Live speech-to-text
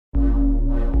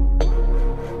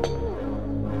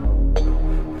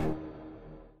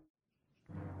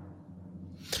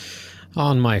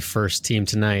On my first team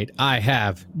tonight, I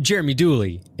have Jeremy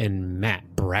Dooley and Matt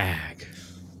Bragg.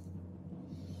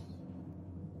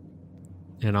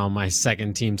 And on my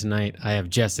second team tonight, I have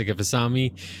Jessica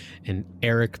Vasami and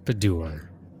Eric Padur.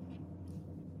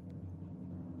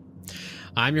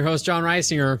 I'm your host, John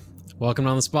Reisinger. Welcome to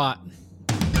On the Spot.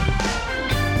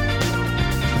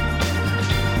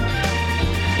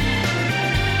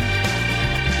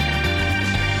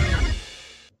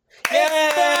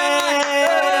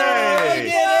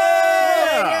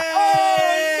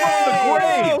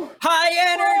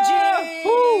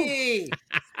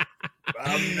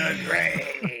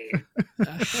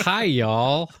 Hi,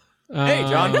 y'all. Hey,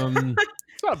 John. What's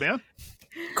up, man?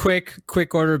 Quick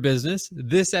order of business.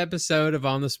 This episode of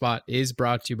On the Spot is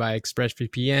brought to you by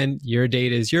ExpressVPN. Your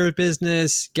data is your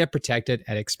business. Get protected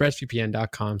at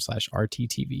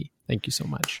expressvpn.com/RTTV. Thank you so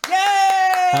much.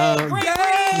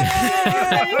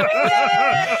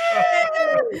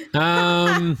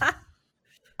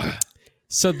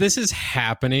 So this is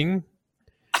happening.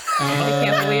 I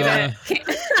can't believe it.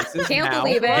 Can't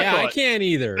believe it. Yeah, I can't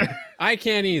either.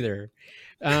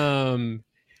 No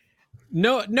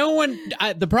one.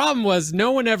 The problem was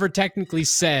no one ever technically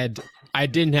said I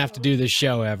didn't have to do this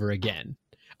show ever again.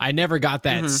 I never got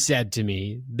that said to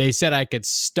me. They said I could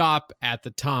stop at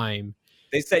the time.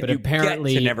 They said you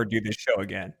apparently get to never do this show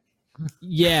again.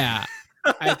 Yeah.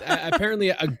 Apparently,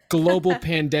 a global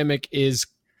pandemic is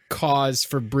cause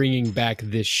for bringing back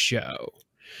this show.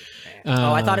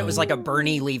 I thought it was like a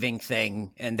Bernie leaving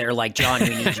thing, and they're like, John,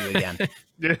 we need you again.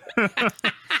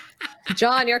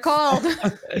 John, you're called.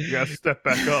 You gotta step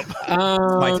back up.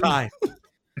 My time.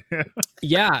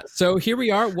 Yeah, so here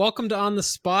we are. Welcome to On the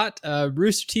Spot,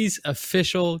 Rooster Teeth's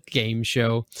official game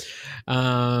show.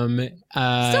 So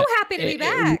happy to be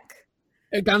back.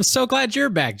 I'm so glad you're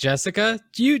back, Jessica.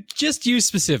 You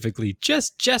specifically,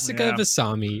 just Jessica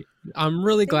Vasami. I'm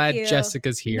really glad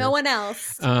Jessica's here. No one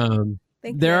else.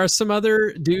 There are some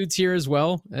other dudes here as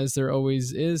well, as there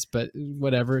always is, but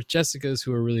whatever. Jessica's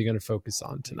who we're really going to focus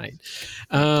on tonight.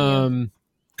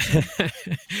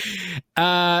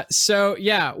 So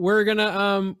yeah, we're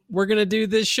gonna do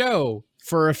this show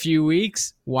for a few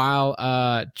weeks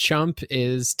while Chump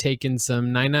is taking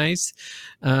some nine-nice,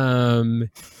 and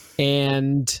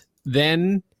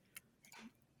then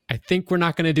I think we're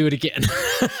not going to do it again.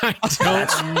 I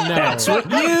don't know. That's what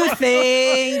you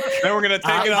think. Then we're going to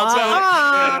take it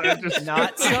outside.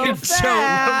 Not so don't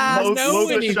fast. know Load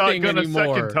the anything shotgun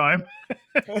anymore. a second time.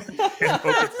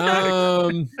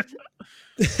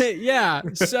 Yeah.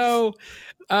 So,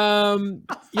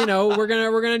 we're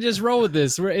gonna just roll with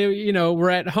this. We're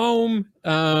at home.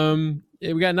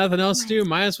 We got nothing else to do.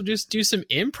 Might as well just do some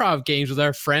improv games with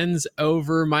our friends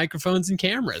over microphones and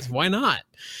cameras. Why not?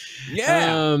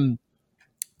 Yeah.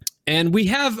 And we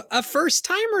have a first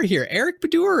timer here. Eric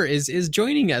Padur is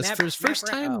joining us for his first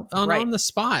time on the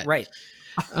spot. Right.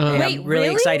 Wait, I'm really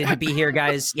really? excited to be here,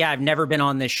 guys. Yeah, I've never been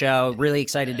on this show. Really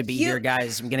excited to be here,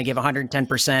 guys. I'm going to give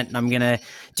 110%, and I'm going to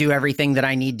do everything that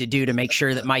I need to do to make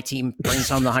sure that my team brings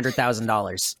home the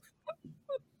 $100,000.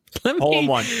 Hole in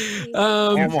one.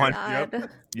 Hole in one. God.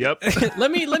 Yep.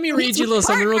 Let me read you a little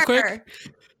something real quick.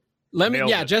 Nailed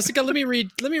it. Jessica, let me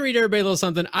read everybody a little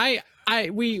something.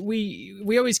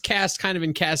 We always cast kind of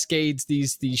in cascades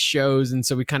these shows, and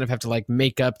so we kind of have to like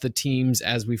make up the teams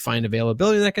as we find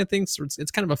availability and that kind of thing. So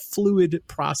it's kind of a fluid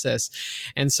process.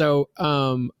 And so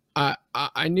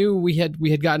I knew we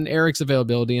had gotten Eric's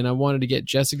availability, and I wanted to get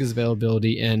Jessica's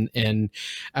availability, and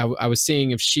I was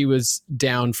seeing if she was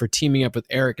down for teaming up with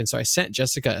Eric. And so I sent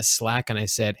Jessica a Slack and I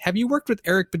said, have you worked with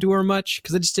Eric Padur much?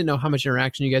 Because I just didn't know how much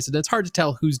interaction you guys had done. It's hard to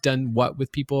tell who's done what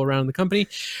with people around the company.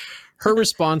 Her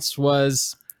response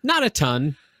was not a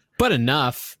ton, but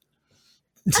enough.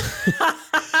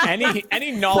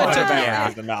 Any knowledge of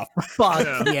that is enough.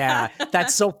 Fuck yeah.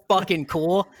 That's so fucking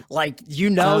cool. Like,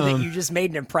 that you just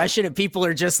made an impression, and people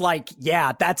are just like,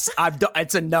 yeah,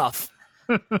 it's enough.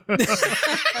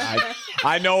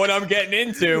 I know what I'm getting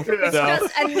into. It's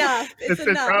just enough. It's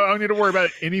enough. I don't need to worry about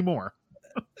it anymore.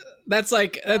 That's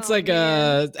like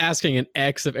asking an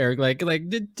ex of Eric, like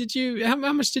did you how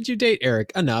much did you date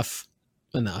Eric? Enough.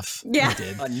 Yeah. I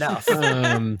did. Enough.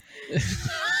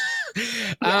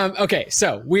 Okay,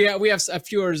 so we have a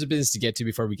few orders of business to get to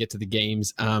before we get to the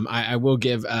games. I will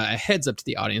give a heads up to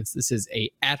the audience. This is a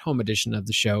at-home edition of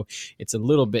the show. It's a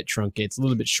little bit truncated. It's a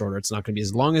little bit shorter. It's not going to be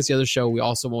as long as the other show. We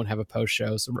also won't have a post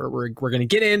show. So we're going to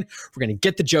get in, we're going to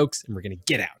get the jokes, and we're going to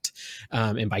get out.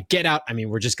 And by get out, I mean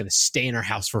we're just going to stay in our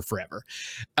house for forever.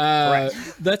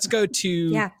 Let's go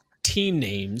to team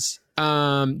names.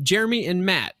 Jeremy and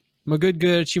Matt, my good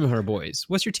Achievement Hunter boys.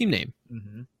 What's your team name?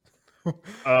 Mm-hmm.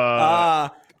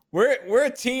 We're a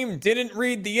team didn't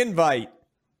read the invite.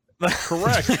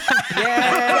 Correct.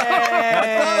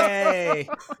 Yay!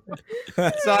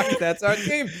 That's our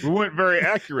team. We weren't very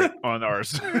accurate on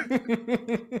ours.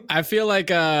 I feel like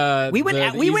We went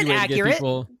the easy way to get accurate.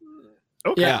 people-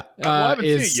 Okay. Yeah, I haven't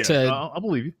seen is it yet. to- I'll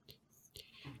believe you.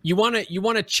 You want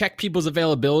to check people's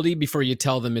availability before you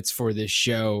tell them it's for this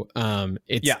show.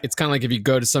 It's kind of like if you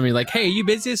go to somebody like, "Hey, you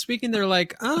busy this weekend?" They're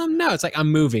like, no. It's like,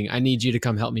 "I'm moving. I need you to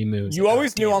come help me move." You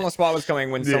always knew on the spot was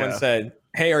coming when someone Yeah. said,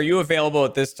 "Hey, are you available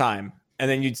at this time?" And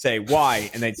then you'd say,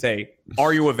 "Why?" And they'd say,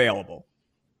 "Are you available?"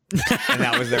 And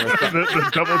that was their response.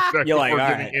 the double check You're before like, all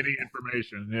giving right. any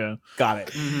information. Yeah. Got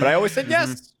it. But I always said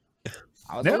yes.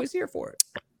 I was Yeah. always here for it.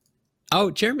 Oh,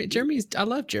 Jeremy's. I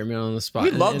love Jeremy on the spot.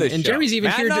 We love this and show. Jeremy's even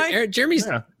Matt here. and I- Jeremy's.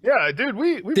 Yeah, dude.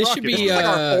 We This rock should it. be, It's like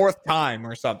our fourth time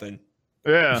or something.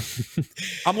 Yeah.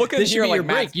 I'm looking This should here be like your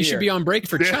break. Matt's You should here. be on break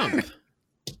for Yeah. Chump.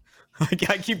 I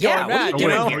keep Yeah, going, what are Matt. you You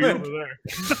doing know? Waiting for you over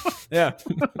there. Yeah.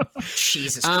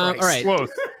 Jesus All Christ! right. Close.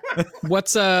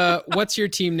 What's your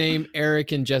team name,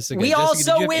 Eric and Jessica? We Jessica, did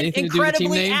also you have went anything to do with the team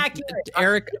incredibly name? accurate.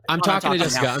 Eric, I'm talking to talking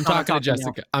Jessica. now. I'm I'm talking to talking now.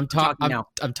 Jessica. I'm talking now.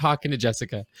 I'm talking to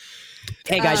Jessica.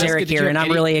 Hey guys, Jessica, Eric did you here, have and I'm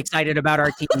any- really excited about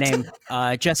our team name.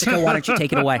 Jessica, why don't you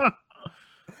take it away?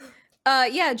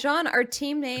 Yeah, John, our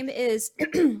team name is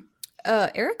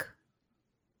Eric.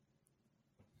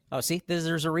 Oh, see,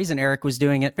 there's a reason Eric was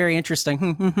doing it. Very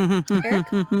interesting.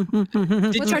 Eric?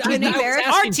 What's our team name, Eric?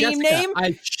 Our team name?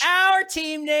 Our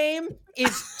team name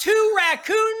is Two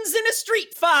Raccoons in a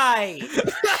Street Fight.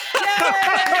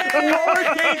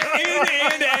 Lowercase N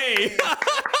and A.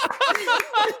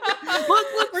 Look,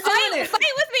 we're doing it. Fight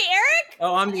with me, Eric.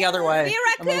 Oh, I'm the other way. Be a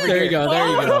I'm over raccoon. There you here. go. There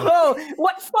you go. Oh,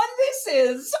 what fun this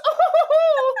is!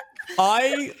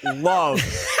 I love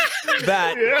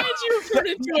that. Yeah.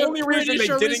 The only reason they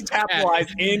didn't capitalize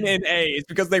N and A is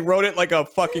because they wrote it like a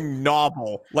fucking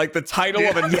novel, like the title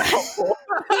of a novel.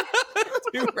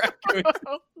 Two raccoons.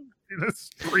 In a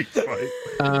street fight.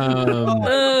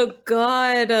 Oh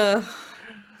God.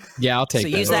 Yeah, I'll take So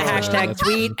that. use that That's hashtag fine.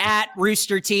 tweet at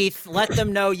Rooster Teeth. Let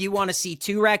them know you want to see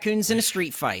two raccoons in a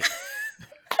street fight.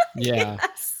 Yeah.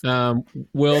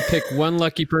 We'll pick one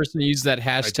lucky person to use that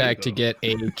hashtag to though. get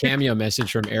a cameo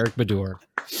message from Eric Badur.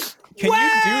 Can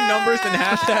you do numbers and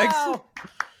hashtags? Wow.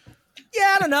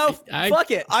 Yeah, I don't know.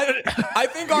 Fuck it. I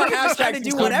think our You can try to hashtags do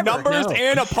include whatever. numbers No.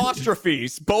 and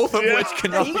apostrophes, both of Yeah. which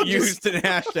cannot You be can used in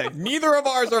hashtags. Neither of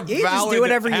ours are You can valid. just do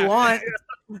whatever you hashtags. want.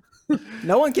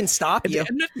 No one can stop you.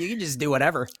 You can just do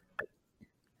whatever.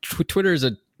 Twitter is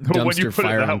a When you dumpster put it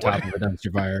fire that on top way. of a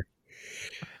dumpster fire.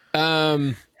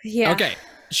 Yeah. Okay.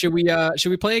 Should we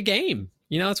play a game?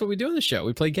 You know, that's what we do on the show.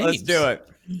 We play games. Let's do it.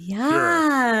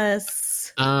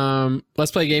 Yes.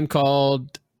 Let's play a game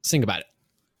called Sing About It.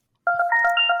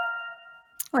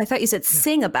 Oh, I thought you said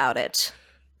sing about it.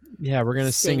 Yeah, we're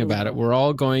gonna sing Sing. about it. We're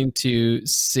all going to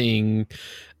sing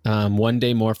 "One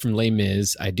Day More" from Les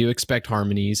Mis. I do expect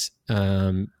harmonies.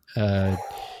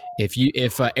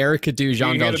 If Eric could do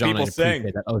Jean You hear the Valjean, I'd people appreciate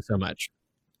sing. that so much.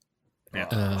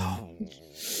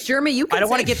 Jeremy, you can I don't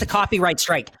want to sing. get the copyright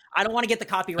strike.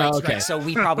 Oh, okay. So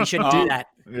we probably shouldn't do that.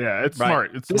 Yeah, it's Right.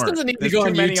 smart. It's This smart. doesn't need to There's go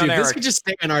too on many on YouTube. This Eric. could just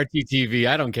stay on RTTV.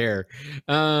 I don't care.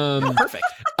 Perfect.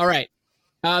 All right.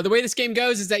 The way this game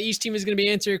goes is that each team is going to be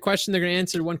answering a question. They're going to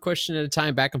answer one question at a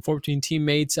time, back and forth between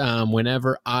teammates.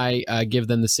 Whenever I give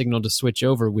them the signal to switch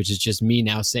over, which is just me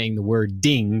now saying the word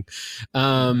ding,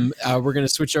 we're going to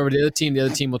switch over to the other team. The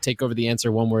other team will take over the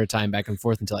answer one word at a time, back and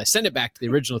forth, until I send it back to the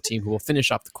original team, who will finish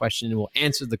off the question and will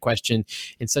answer the question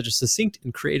in such a succinct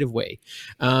and creative way.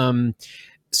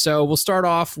 So we'll start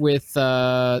off with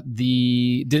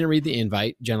the didn't read the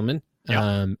invite, gentlemen.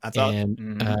 Yep, that's all.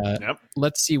 And Yep.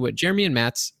 let's see what Jeremy and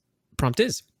Matt's prompt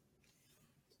is.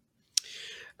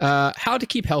 How to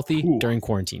keep healthy Ooh. during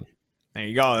quarantine. There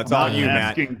you go. That's I'm all not you,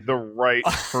 Matt. asking the right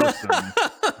person.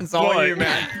 That's all But- you,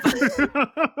 Matt.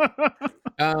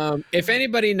 If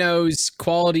anybody knows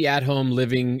quality at-home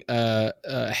living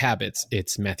habits,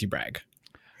 it's Matthew Bragg.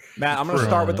 Matt, I'm going to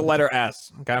start with the letter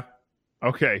S. Okay.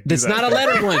 Okay. do That's that. not a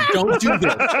letter one. Don't do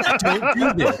this. Don't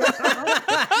do this.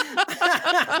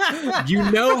 You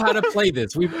know how to play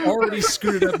this. We've already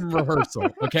screwed it up in rehearsal.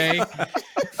 Okay.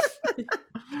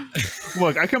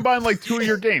 Look, I combined like two of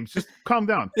your games. Just calm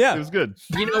down. Yeah. It was good.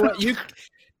 You know what? You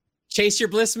chase your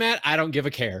bliss, Matt. I don't give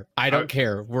a care. I don't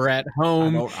care. We're at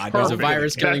home. I There's a don't.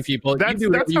 virus killing That's- people. You That's, do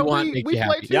whatever that's you how want. we, Make we you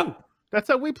play happy. too. Yep. That's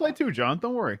how we play too, John.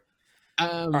 Don't worry.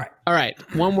 All right.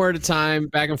 One word at a time,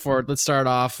 back and forth. Let's start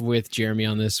off with Jeremy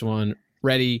on this one.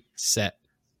 Ready, set,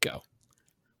 go.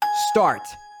 Start.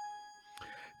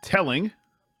 Telling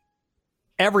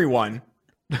Everyone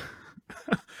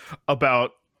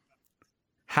about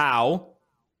how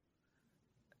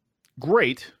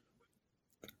Great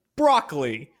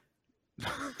broccoli.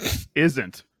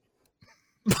 isn't.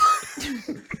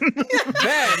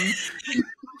 Then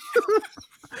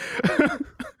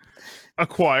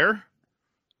Acquire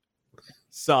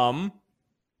some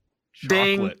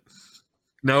Ding. chocolate.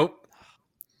 Nope.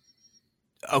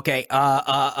 Okay.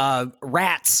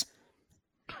 Rats.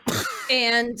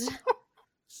 And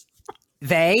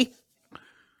They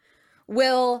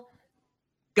will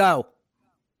go.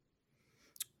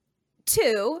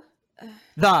 to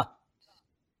The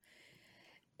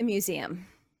a museum.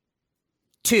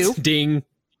 to Ding.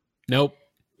 Nope.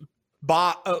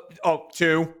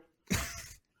 two.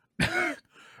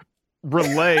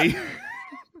 Relay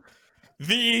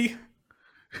The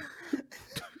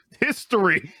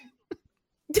history.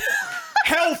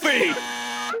 healthy.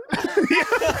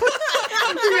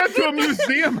 You have to a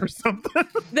museum or something.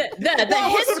 The What's the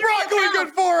history broccoli of good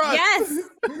for us?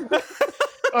 Yes.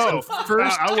 Oh,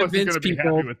 First I wasn't convince going to be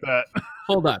people- happy with that.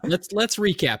 Hold up. Let's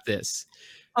recap this.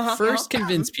 First,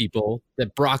 convince people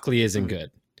that broccoli isn't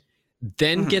good.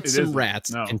 Then get It some isn't.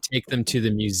 rats No. and take them to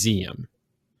the museum.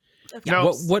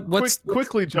 Now, What's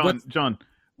quickly, John?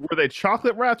 Were they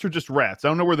chocolate rats or just rats? I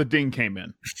don't know where the ding came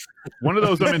in. One of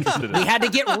those I'm interested in. we had to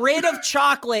get rid of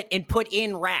chocolate and put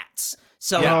in rats.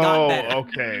 So it Oh, got better.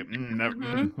 okay.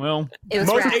 Well, It was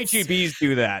Most rats. HEBs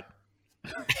do that.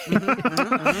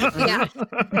 Yeah.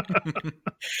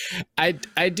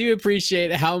 I do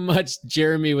appreciate how much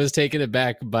Jeremy was taken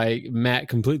aback by Matt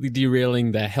completely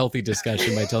derailing the healthy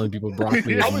discussion by telling people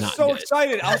broccoli is I was not so good.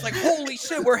 excited. I was like, holy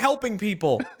shit, we're helping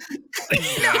people.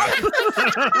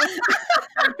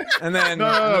 And then,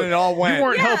 No, then it all went. you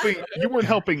weren't helping. You weren't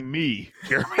helping me,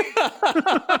 Jeremy.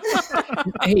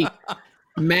 Hey,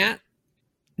 Matt,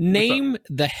 name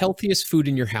the healthiest food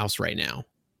in your house right now.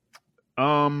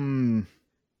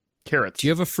 Carrots. Do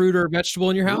you have a fruit or a vegetable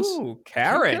in your house? Ooh,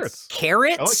 carrots.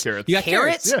 Carrots? I like carrots. You got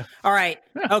Carrots? Yeah. All right.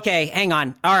 Okay, hang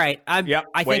on. All right. I Yep,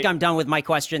 think wait. I'm done with my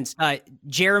questions.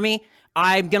 Jeremy,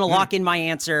 I'm going to lock in my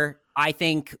answer. I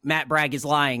think Matt Bragg is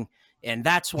lying. And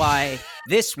that's why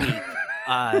this week,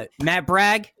 Matt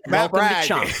Bragg, Matt welcome Bragg. to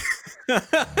Chunk.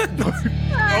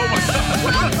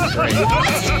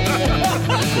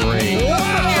 Great.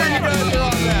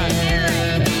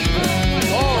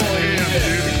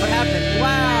 What happened?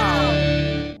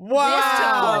 Wow.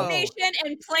 Wow. Coordination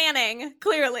and planning,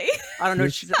 clearly. I don't know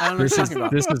what you're This is talking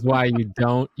about. this is why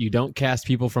you don't cast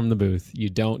people from the booth. You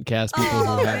don't cast people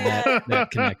who have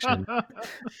that connection.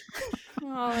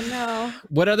 Oh no.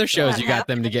 What other shows you got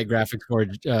them to get graphics for?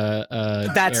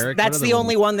 That's Eric? that's What the other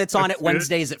only ones? one that's on That's at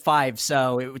Wednesdays at 5.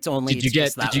 So it's only. Did you it's get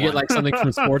just that Did you get one. like something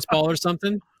from Sports Ball or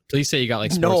something? Please say you got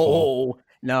like Sports Ball.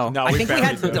 No. No, I we think we barely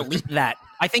had to do. delete that.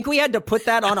 I think we had to put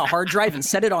that on a hard drive and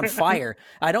set it on fire.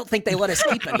 I don't think they let us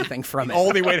keep anything from it.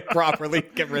 Only way to properly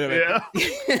get rid of it.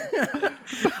 Yeah.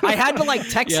 I had to like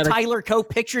text Yeah, Tyler Coe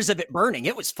pictures of it burning.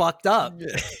 It was fucked up.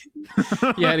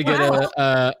 You had to get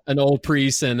an old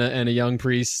priest and a young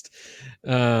priest.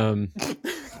 Oh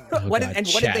What God, did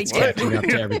they chat's do? catching up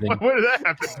to everything. What did that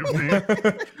have to do, man?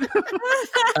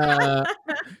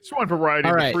 Just one variety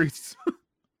all of right. the priests.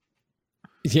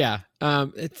 Yeah.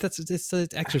 It's an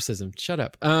exorcism. Shut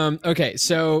up. Okay,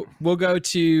 so we'll go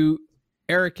to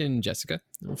Eric and Jessica.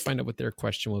 We'll find out what their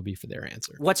question will be for their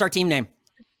answer. What's our team name?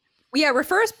 Yeah,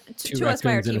 refer Two to us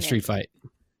by our raccoons in team a street name. fight.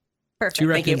 Perfect. Two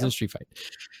Thank you. raccoons in a street fight.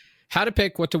 How to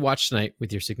pick what to watch tonight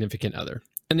with your significant other.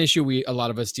 An issue a lot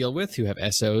of us deal with who have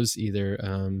SOs either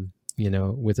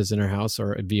with us in our house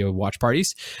or via watch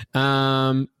parties.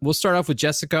 We'll start off with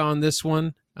Jessica on this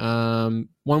one. One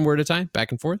word at a time,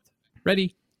 back and forth.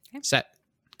 Ready, set,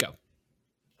 go.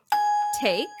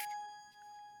 Take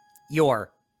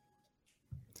Your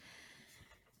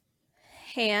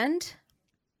hand,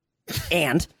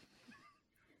 and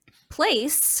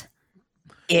place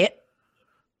it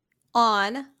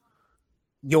on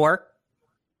your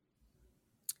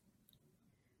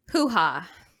hoo-ha.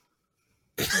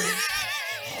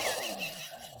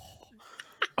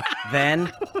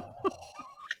 then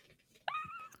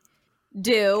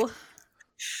Do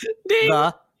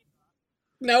the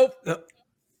Nope.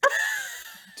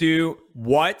 Do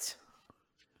what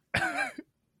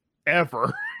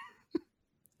Ever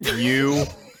you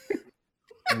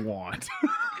want.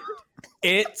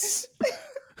 it's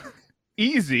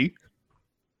Easy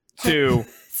to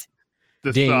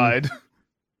decide.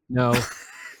 No.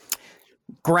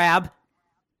 grab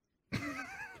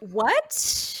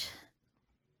what?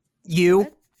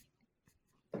 you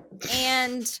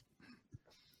And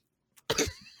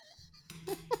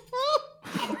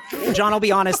John, I'll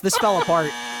be honest, this fell apart.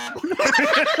 I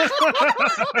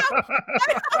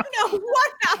don't know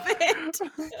what happened.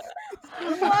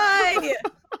 Why?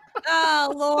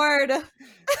 Oh Lord.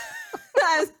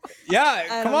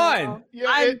 Yeah, come on. Know.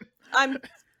 Yeah, I'm it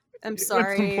went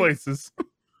sorry. some places.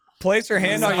 Place your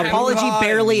hand on your Apology hoo-ha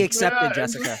barely and- accepted, Yeah.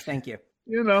 Jessica. Thank you.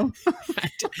 You know,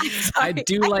 I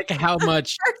do like how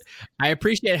much I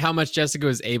appreciate how much Jessica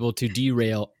was able to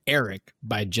derail Eric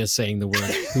by just saying the word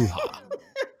hoo-ha.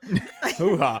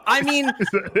 hoo-ha. I mean,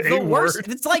 the a worst. word.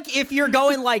 It's like if you're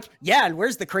going like, yeah, and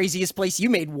where's the craziest place you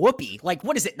made whoopee? Like,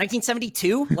 what is it,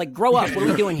 1972? Like, grow up. What are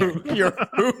we doing here? Your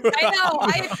hoo-ha. I know.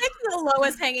 I picked the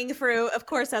lowest hanging fruit. Of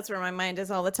course, that's where my mind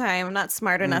is all the time. I'm not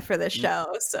smart enough for this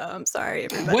show, so I'm sorry,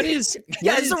 everybody. What is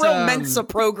Yeah, what it's a is, real Mensa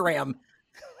program.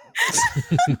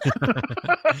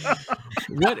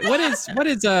 what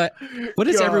is God.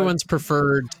 everyone's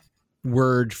preferred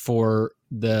word for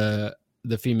the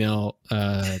female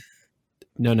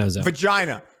no zone?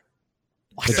 Vagina.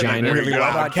 Vagina. Really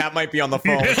loud. Cat might be on the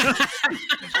phone.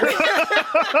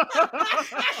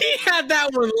 He had that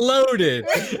one loaded.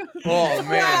 Oh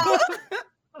man.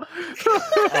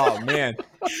 Oh man.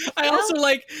 I also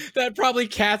like that probably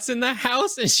Kat's in the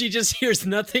house and she just hears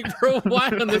nothing for a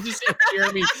while and then just hear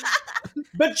Jeremy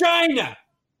vagina.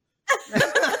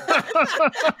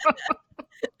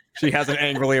 She hasn't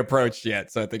angrily approached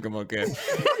yet, so I think I'm okay.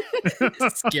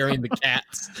 Scaring the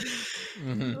cats.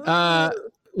 Mhm.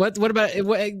 What about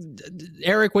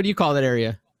Eric? What do you call that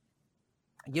area?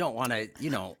 You don't want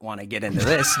to get into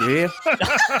this, do you?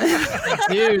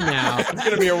 You now. It's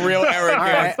gonna be a real Eric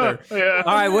right. answer. yeah.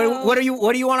 All right, what do you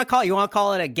want to call it? You want to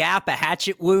call it a gap, a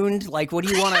hatchet wound? Like, what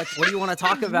do you want to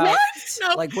talk about? What?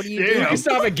 Like, what do you Yeah. You do? can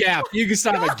stop a gap. You can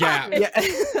stop a gap. Yeah.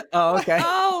 Oh, okay.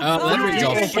 Oh, that God. brings a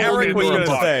whole Eric was new gonna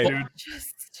book. say. Dude.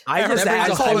 I just That brings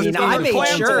asked. a I whole mean, new I book. made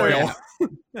Plant sure. oil.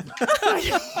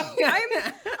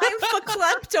 I'm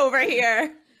verklempt over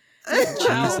here.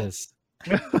 Jesus.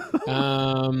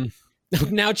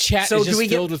 Now chat So is do just we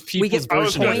get- filled with we people's get I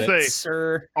was version of gonna it. say- points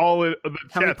or All of the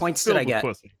How many chat's points did filled I with get?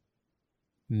 pussy.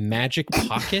 Magic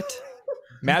pocket.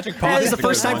 Magic That pocket. is the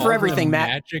first time for everything,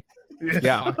 Matt. Magic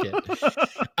Yeah. pocket.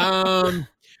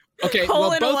 Okay. Hole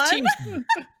Well, in both one? teams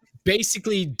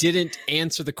basically didn't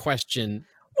answer the question,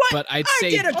 What? but I'd I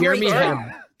say did a Jeremy great had.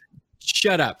 job.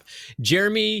 Shut up,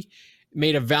 Jeremy.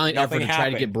 Made a valiant Nothing effort to try to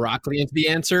happened. get broccoli into the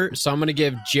answer, so I'm going to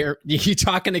give You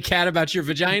talking to Kat about your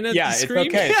vagina? Yeah, it's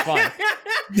okay. It's fine.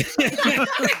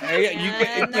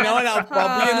 You know what?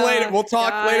 I'll be in later. We'll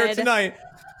talk later God. tonight.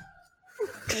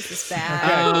 This is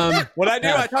bad. What I do?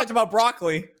 I talked about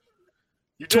broccoli.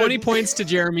 You did. 20 points to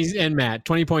Jeremy and Matt.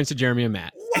 20 points to Jeremy and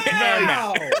Matt.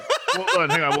 Wow. Well,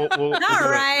 hang on. We'll get it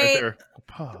right. there.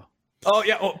 Pa. Oh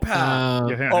yeah. Oh, pa. Um,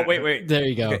 Yeah, hang Oh on. wait. There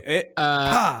you go. Okay.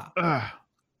 Uh, Pa.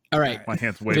 all right. My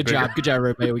hand's way Good bigger. job,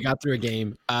 everybody. We got through a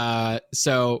game.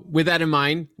 So with that in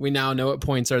mind, we now know what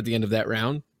points are at the end of that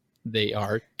round. They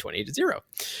are 20-0.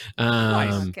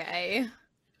 Okay.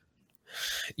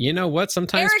 You know what?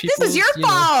 Sometimes Eric, people, this is your you know,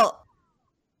 fault.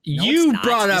 No, you it's not.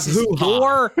 brought up This is hoo-ha.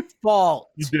 your fault.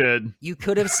 You did. You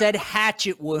could have said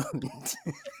hatchet wound.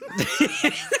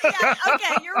 Yeah,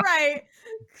 okay, you're right.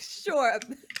 Sure,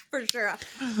 for sure.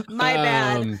 My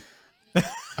bad.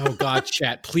 Oh God,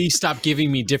 chat! Please stop giving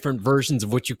me different versions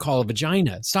of what you call a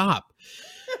vagina. Stop.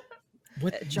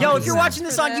 What? Yo, if you're watching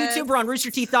this For on this. YouTube or on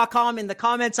roosterteeth.com, in the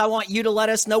comments, I want you to let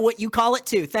us know what you call it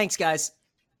too. Thanks, guys.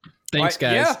 Thanks,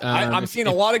 guys. Yeah, I'm seeing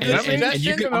a lot of good and you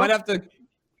suggestions. could- I might have to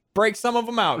break some of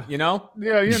them out. You know.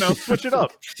 Yeah, switch it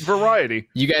up. Variety.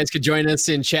 You guys could join us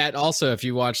in chat also if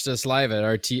you watched us live at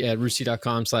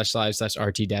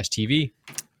roosty.com/live/rt-tv.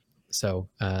 So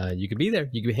you could be there.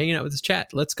 You could be hanging out with this chat.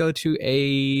 Let's go to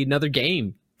another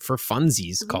game for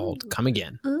funsies called Come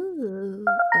Again. Ooh.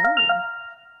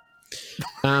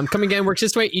 Come Again works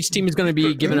this way. Each team is going to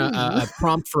be given a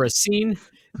prompt for a scene.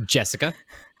 Jessica.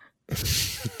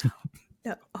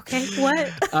 No, okay,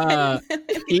 what?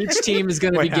 Each team is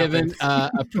going to be What given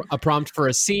a prompt for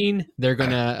a scene. They're going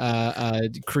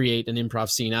to create an improv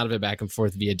scene out of it back and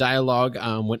forth via dialogue.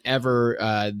 Whenever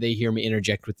they hear me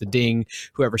interject with the ding,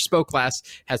 whoever spoke last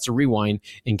has to rewind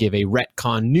and give a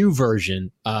retcon new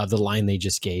version of the line they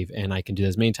just gave. And I can do that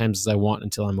as many times as I want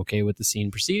until I'm okay with the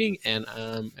scene proceeding, and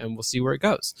we'll see where it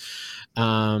goes.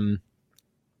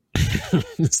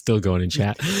 It's still going in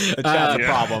chat. The chat's a Yeah.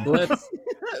 problem.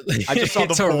 I just saw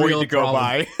the It's a void real to go problem.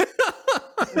 by.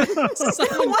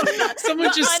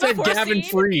 Someone just said Gavin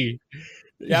Free.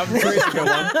 Yeah, I'm sure it's a good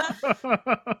one.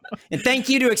 And thank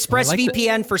you to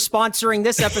ExpressVPN for sponsoring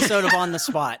this episode of On the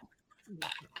Spot.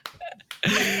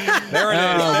 There it is. We'll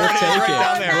There it is, take right it.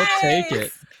 down there. We'll take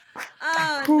it.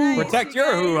 Oh, nice. Protect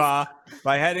your hoo-ha.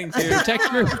 by heading to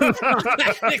Protect your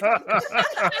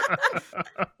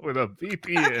with a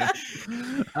VPN.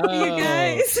 You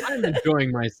guys. I'm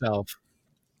enjoying myself.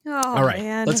 Oh, All right,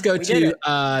 man. let's go We did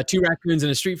to two raccoons in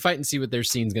a street fight and see what their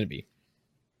scene's going to be.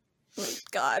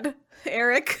 God,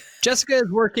 Eric. Jessica is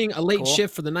working a late Cool.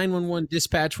 shift for the 911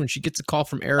 dispatch when she gets a call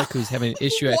from Eric, who's having an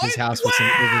issue at his What? house with some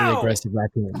overly aggressive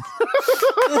raccoons.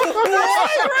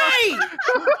 Right.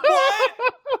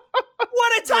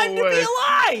 What a time to way. be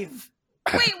alive.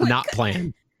 Wait. Not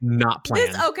planned. Not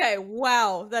planned. Okay,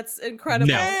 wow. That's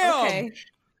incredible. No. Okay.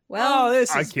 Well,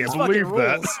 this I is can't fucking believe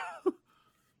that. rules.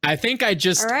 I think I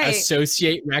just All right.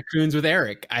 associate raccoons with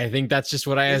Eric. I think that's just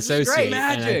what I This is associate. great and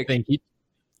I magic. think he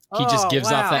just gives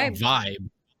off wow. that vibe.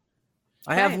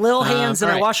 I have little hands and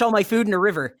I alright. wash all my food in a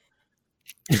river.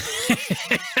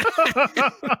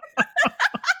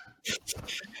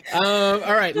 All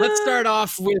right, let's start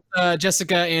off with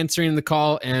Jessica answering the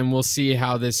call, and we'll see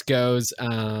how this goes.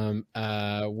 Okay.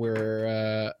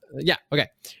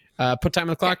 Put time on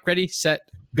the clock. Ready, set,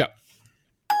 go.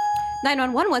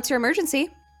 911, what's your emergency?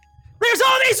 There's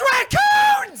all these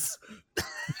raccoons!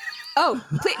 Oh,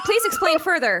 please explain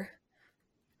further.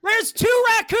 There's 2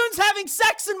 raccoons having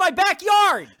sex in my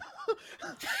backyard.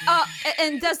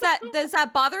 And does that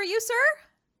bother you, sir?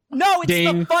 No, it's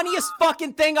Ding. the funniest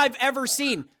fucking thing I've ever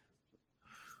seen.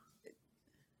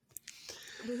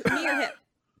 Me or him?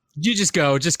 You just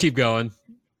go. Just keep going.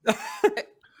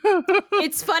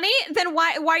 It's funny. Then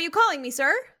why are you calling me,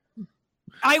 sir?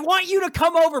 I want you to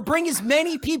come over, bring as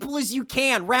many people as you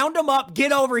can, round them up,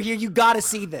 get over here. You got to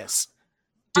see this.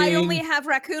 I Ding. only have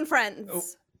raccoon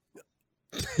friends.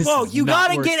 This Whoa, is you not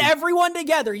got to get working. everyone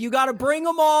together. You got to bring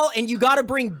them all, and you got to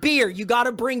bring beer. You got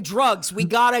to bring drugs. We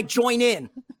got to join in.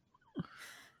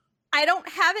 I don't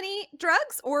have any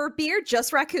drugs or beer,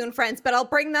 just raccoon friends, but I'll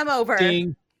bring them over.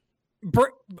 Ding.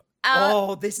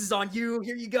 This is on you.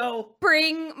 Here you go.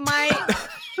 Bring my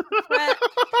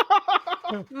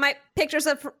my pictures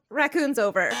of raccoons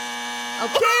over. Okay.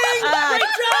 Great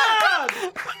job!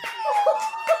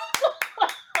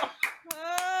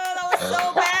 That was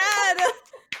so bad.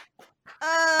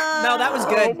 No, that was Oh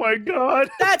good. my god.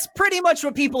 That's pretty much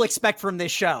what people expect from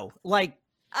this show. Like,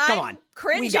 come I'm on.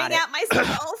 cringing got it. at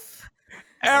myself.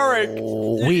 Eric.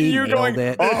 we You're nailed going.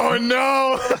 it. Oh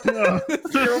no!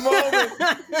 It's your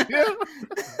moment. Yeah.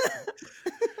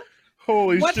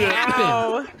 Holy What shit.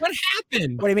 happened? What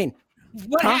happened? What do you mean?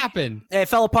 What Huh? happened? It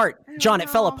fell apart. I don't John, it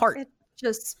fell know. apart. It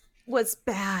just was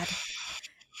bad.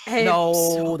 I'm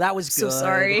No, that was so good.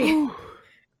 sorry.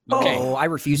 Okay. Oh, I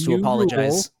refuse to New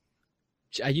apologize.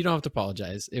 You don't have to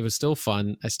apologize. It was still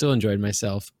fun. I still enjoyed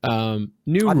myself.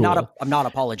 New I'm rule. not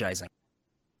apologizing.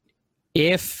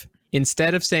 If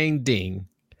instead of saying ding,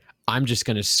 I'm just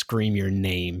gonna scream your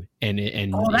name and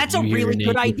Oh, if that's a you hear really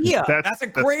your good name, idea. That's a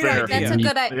great fair. idea. That's a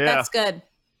good. Yeah. That's good.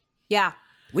 Yeah.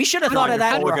 We should have thought of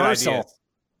that in All good rehearsal.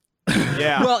 ideas.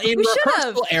 Yeah. Well, in We should've.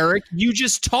 rehearsal, Eric, you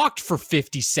just talked for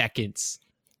 50 seconds.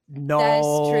 No,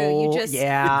 That's true. You just-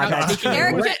 yeah, that's true.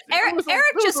 Eric, It Eric was a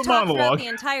just talked throughout monologue. the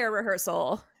entire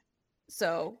rehearsal.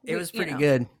 So It was pretty you know.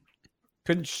 good.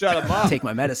 Couldn't shut him up. Take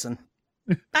my medicine.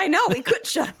 I know we could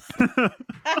shut up.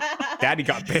 Daddy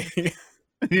got big.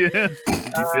 Yeah.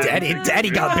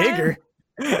 Daddy got bigger.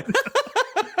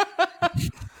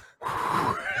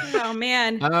 Oh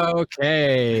man.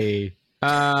 Okay.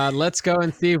 Let's go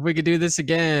and see if we could do this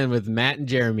again with Matt and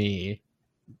Jeremy.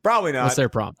 Probably not. What's their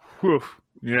prompt? Whew.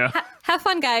 Yeah. Have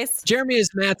fun, guys. Jeremy is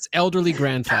Matt's elderly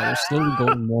grandfather, slowly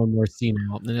going more and more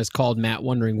senile, and has called Matt,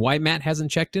 wondering why Matt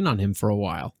hasn't checked in on him for a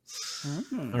while.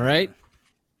 All right,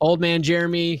 old man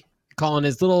Jeremy calling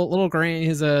his little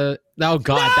grand. Oh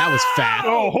God, that was fat.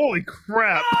 Oh, holy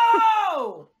crap.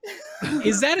 No!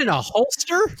 Is that in a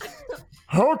holster?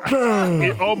 Okay.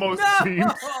 It almost seems.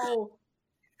 No!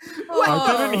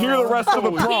 I didn't hear the rest of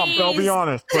the prompt, I'll be He's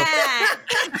honest. But back.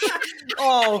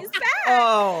 Oh, He's back.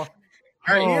 oh.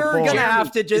 All right, You're boy. gonna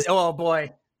have to just. Oh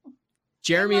boy.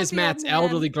 Jeremy is love you, Matt's man.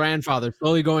 elderly grandfather,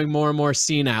 slowly going more and more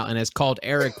senile, and has called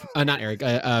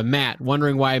Matt,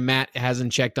 wondering why Matt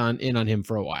hasn't checked in on him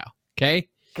for a while. Okay,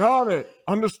 Got it.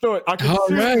 Understood. I can All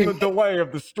see right. the delay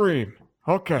of the stream.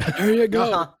 Okay. there you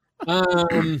go.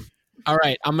 Uh-huh. All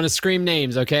right, I'm gonna scream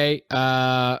names. Okay,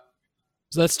 so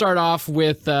let's start off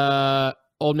with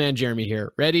old man Jeremy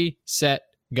here. Ready, set,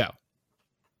 go.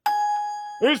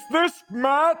 Is this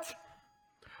Matt?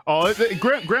 Oh,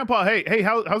 Grandpa, hey,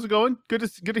 how's it going? Good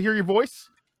to hear your voice.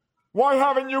 Why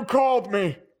haven't you called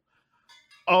me?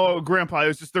 Oh, Grandpa, it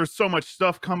was just there's so much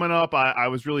stuff coming up. I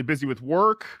was really busy with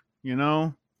work, you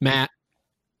know. Matt,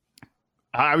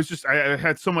 I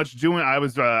had so much doing. I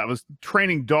was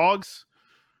training dogs.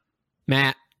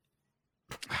 Matt,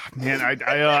 Man,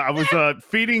 I was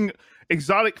feeding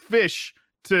exotic fish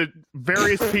to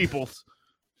various peoples.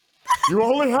 You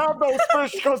only have those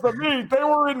fish because of me. They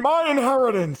were in my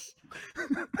inheritance.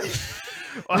 I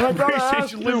I gotta appreciate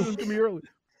ask you lending them to me early.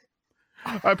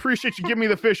 I appreciate you giving me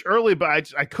the fish early,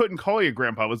 but I couldn't call you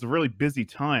Grandpa. It was a really busy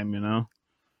time, you know.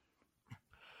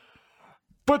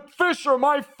 But fish are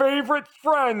my favorite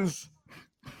friends.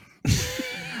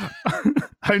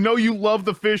 I know you love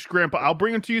the fish, Grandpa. I'll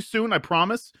bring them to you soon. I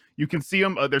promise. You can see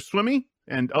them. They're swimming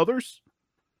and others.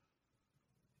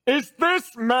 Is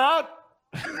this Matt?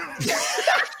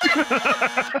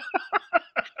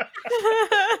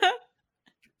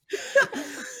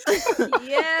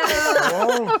 Yeah.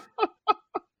 Oh,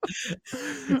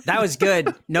 That was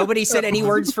good. Nobody said any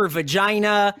words for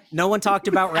vagina. No one talked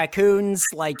about raccoons.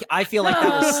 Like, I feel like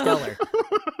that was stellar.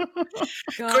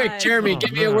 Quick, Jeremy,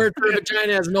 give me a word for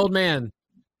vagina as an old man.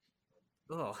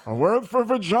 Ugh. a word for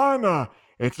vagina.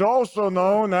 It's also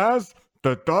known as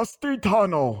the dusty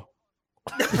tunnel.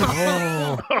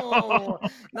 Oh,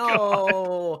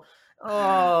 no.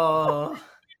 Oh.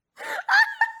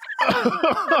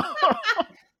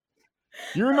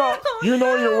 You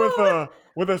know you're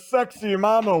with a sexy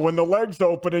mama when the legs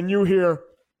open and you hear.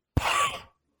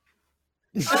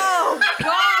 Oh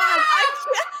God!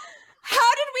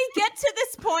 How did we get to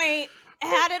this point?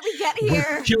 How did we get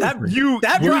here? That You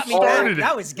brought me started back. it.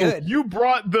 That was good. You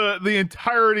brought the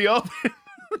entirety of it.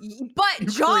 But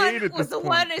John created was this the point.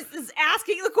 one is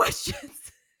asking the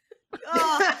questions.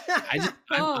 Oh.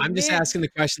 I'm just man. asking the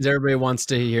questions everybody wants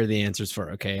to hear the answers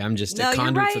for. Okay, I'm just No, a you're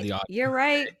conduit right. for the audience. You're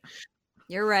right.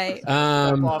 You're right.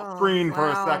 Off screen for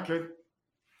a wow. second.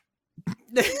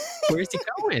 Where's he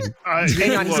going?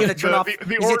 Hang on, he's gonna turn off. He's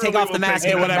gonna take off the mask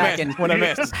Hey, and what come I back missed? in. What I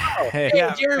missed? Hey,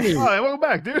 Hey, Jeremy. Hi, welcome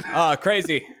back, dude.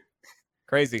 crazy.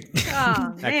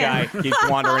 Oh, That man. guy keeps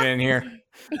wandering in here.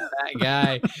 That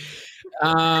guy.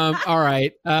 All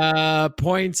right.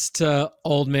 Points to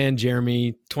old man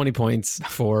Jeremy. 20 points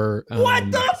for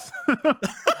What the?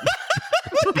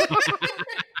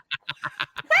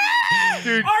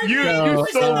 Dude, Are you you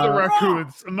sold the wrong?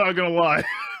 raccoons. I'm not gonna lie.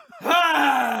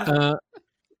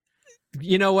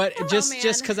 You know what? Oh, just man.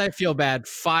 because I feel bad,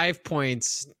 5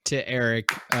 points to Eric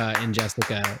and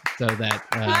Jessica, so that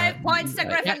 5 points to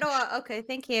yeah, Gryffindor. Okay,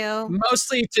 thank you.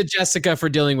 mostly to Jessica for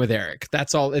dealing with Eric.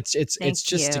 That's all. It's Thank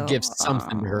just to you. give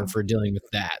something to her Aw. for dealing with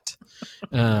that.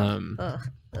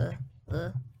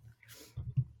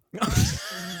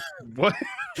 What?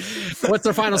 What's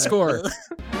our final score?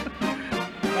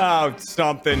 Oh,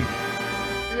 something.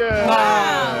 Yeah.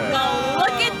 Wow. Look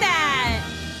at that.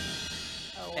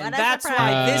 Oh, And what a that's surprise.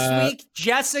 why this week,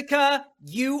 Jessica,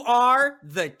 you are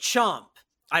the chump.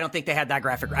 I don't think they had that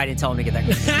graphic. I didn't tell them to get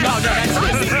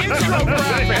that.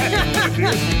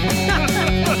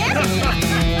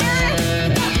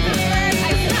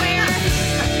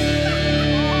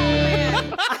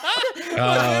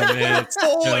 Oh man, it's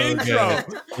Whole so intro. good.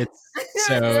 It's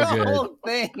so The good. whole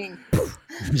thing.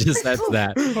 Just that's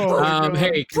that.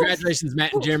 Hey, congratulations,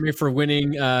 Matt and Jeremy, for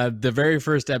winning the very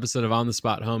first episode of On the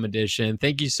Spot Home Edition.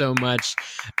 Thank you so much,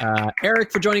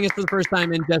 Eric, for joining us for the first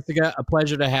time, and Jessica, a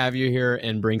pleasure to have you here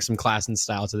and bring some class and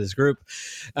style to this group.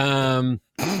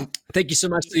 Thank you so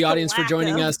much to the audience for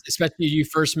joining us, especially you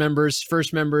first members.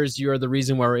 First members, you are the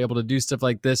reason why we're able to do stuff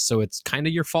like this, so it's kind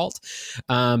of your fault,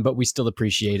 but we still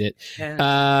appreciate it.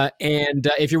 And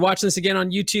if you're watching this again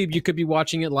on YouTube, you could be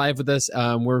watching it live with us.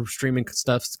 We're streaming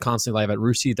stuff constantly live at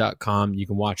Rusi.com. You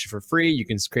can watch it for free. You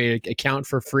can create an account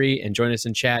for free and join us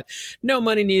in chat. No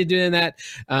money needed doing that.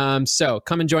 So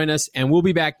come and join us, and we'll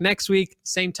be back next week,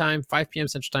 same time, 5 p.m.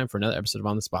 Central Time, for another episode of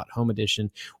On the Spot Home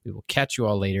Edition. We will catch you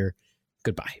all later.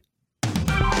 Goodbye.